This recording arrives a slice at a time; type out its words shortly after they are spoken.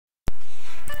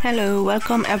Hello,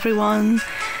 welcome everyone.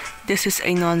 This is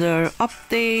another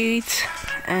update,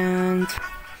 and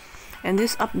in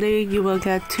this update you will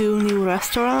get 2 new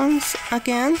restaurants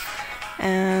again,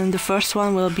 and the first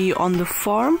one will be on the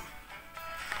farm,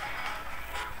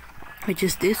 which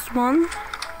is this one,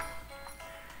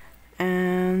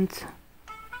 and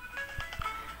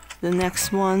the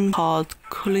next one called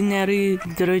Culinary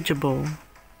Dirigible.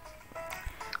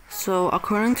 So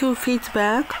according to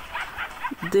feedback,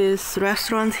 this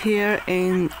restaurant here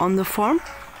on the farm,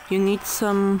 you need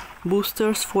some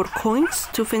boosters for coins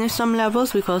to finish some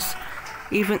levels, because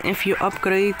even if you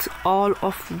upgrade all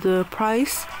of the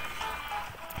price,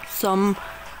 some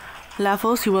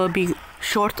levels you will be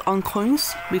short on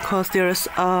coins because there is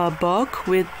a bug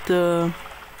with the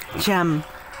gem.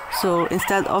 So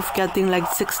instead of getting like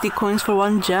 60 coins for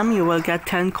 1 gem, you will get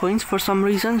 10 coins for some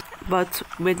reason. But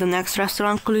with the next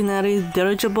restaurant, Culinary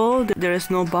Dirigible, there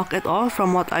is no bug at all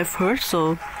from what I've heard,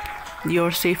 so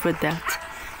you're safe with that.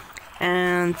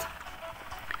 And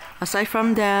aside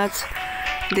from that,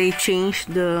 they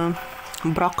changed the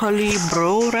Broccoli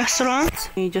Bro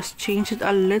restaurant. They just changed it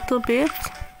a little bit.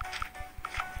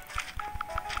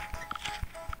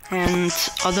 And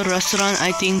other restaurants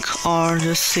I think are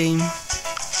the same.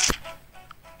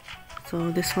 So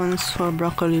this one is for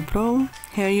Broccoli Bro.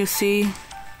 Here you see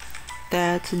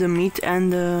that the meat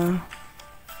and the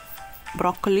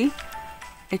broccoli,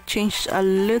 it changed a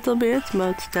little bit,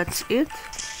 but that's it.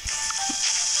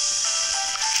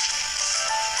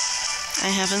 I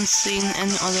haven't seen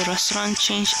any other restaurant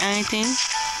change anything.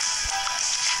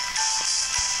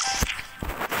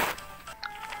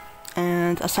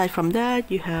 And aside from that,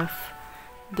 you have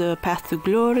the Path to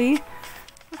Glory,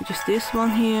 which is this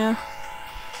one here.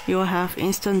 You will have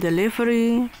instant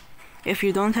delivery. If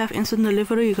you don't have instant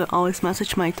delivery, you can always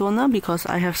message Mytona, because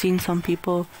I have seen some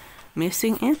people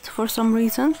missing it for some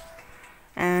reason,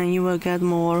 and you will get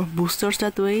more boosters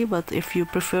that way. But if you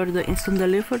prefer the instant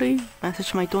delivery,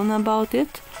 message Mytona about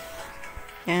it.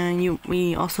 And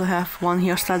we also have one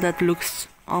hairstyle that looks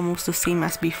almost the same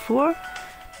as before,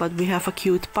 but we have a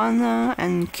cute panda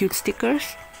and cute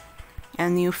stickers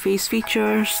and new face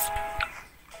features.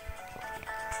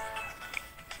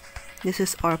 This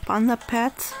is our panda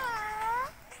pet.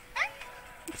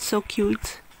 So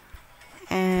cute.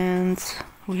 And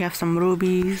we have some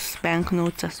rubies,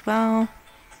 banknotes as well,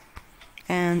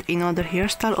 and another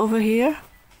hairstyle over here,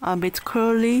 a bit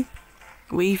curly,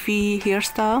 wavy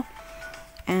hairstyle,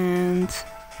 and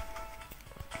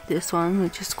this one,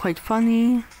 which is quite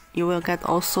funny. You will get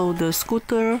also the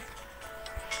scooter,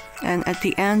 and at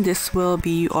the end this will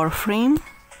be our frame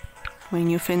when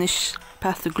you finish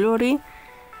Path to Glory,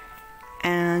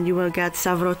 and you will get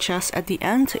several chests at the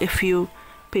end if you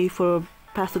pay for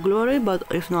Path to Glory, but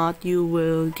if not, you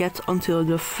will get until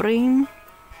the frame.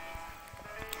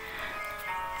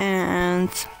 And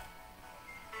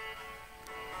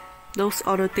those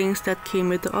are the things that came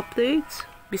with the update.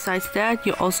 Besides that,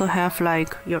 you also have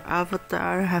like your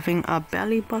avatar having a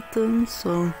belly button,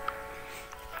 so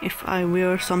if I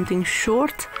wear something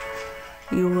short,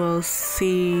 you will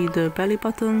see the belly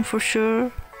button for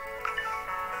sure.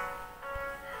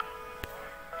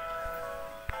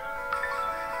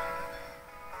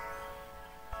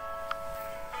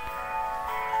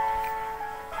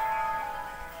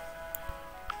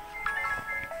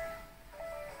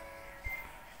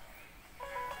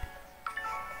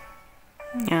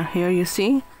 Yeah, here you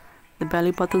see the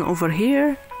belly button over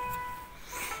here.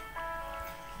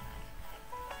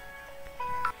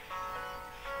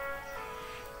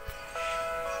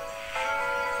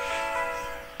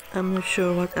 I'm not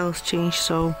sure what else changed,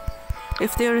 so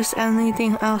if there is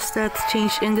anything else that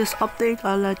changed in this update,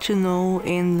 I'll let you know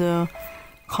in the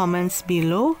comments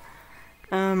below.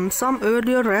 Some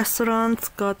earlier restaurants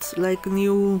got like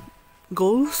new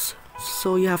goals,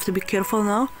 so you have to be careful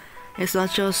now. It's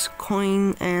not just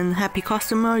coin and happy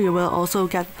customer, you will also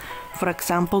get, for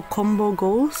example, combo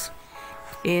goals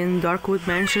in Darkwood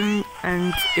Mansion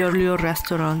and earlier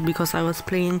restaurant, because I was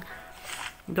playing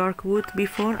Darkwood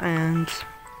before and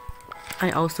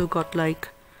I also got like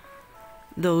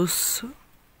those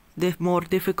more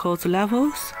difficult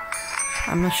levels.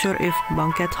 I'm not sure if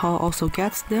Banquet Hall also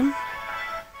gets them.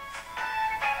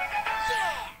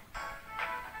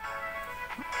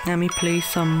 Let me play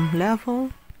some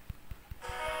level.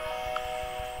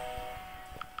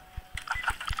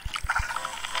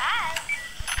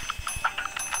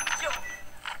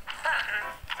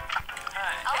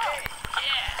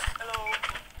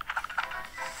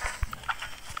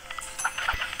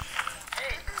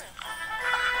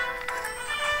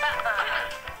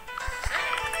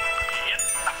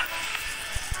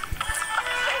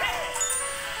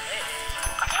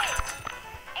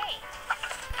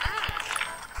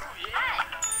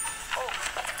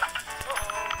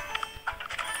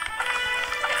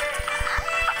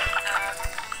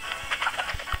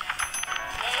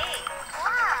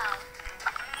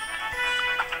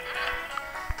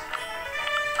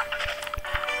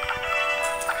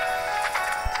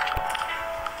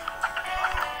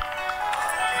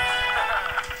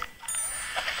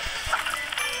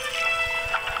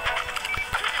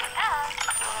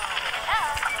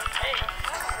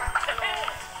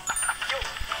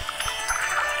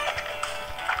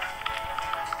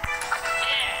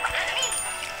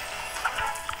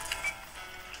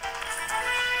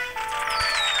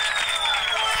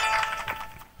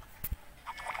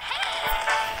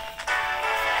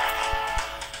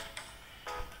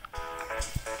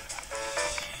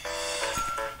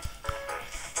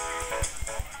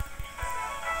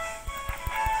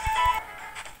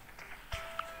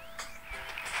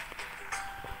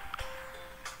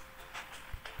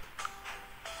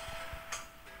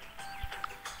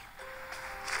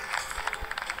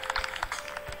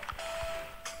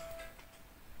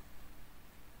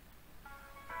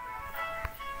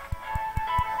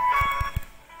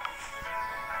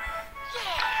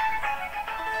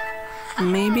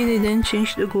 Maybe they didn't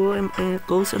change the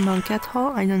ghost in Banquet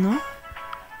Hall, I don't know.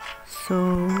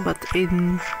 So, but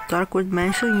in Darkwood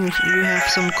Mansion you have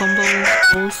some combo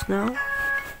goals now,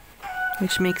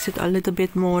 which makes it a little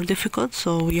bit more difficult,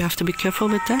 so you have to be careful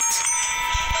with that.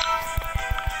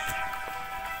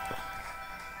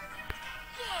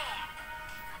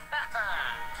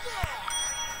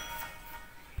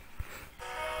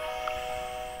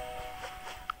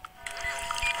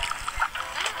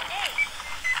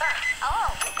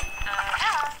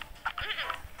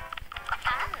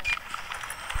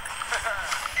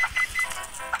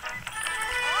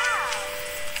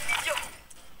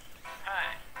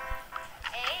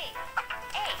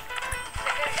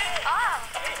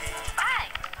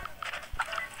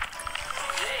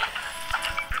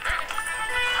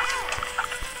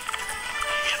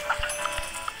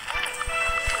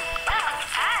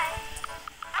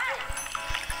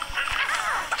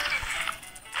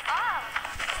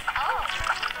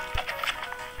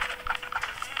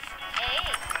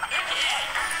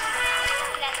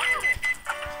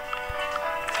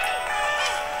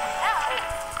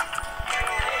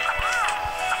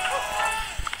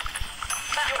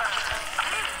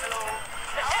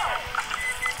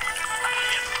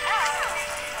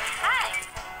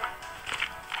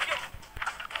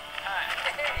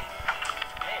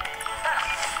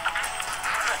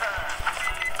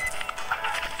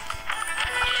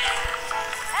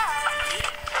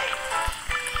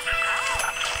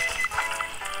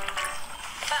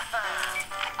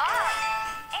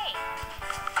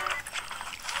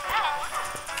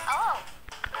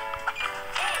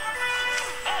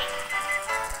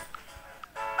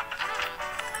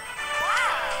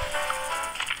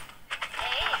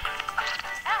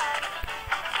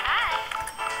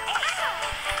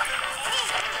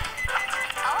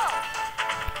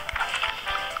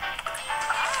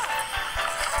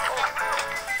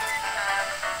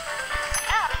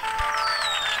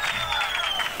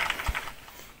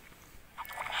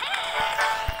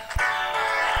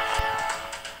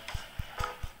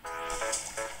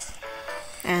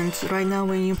 And right now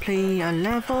when you play a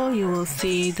level, you will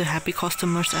see the happy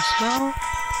customers as well.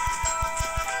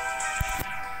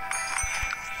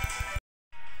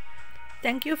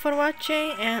 Thank you for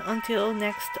watching, and until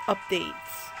next update.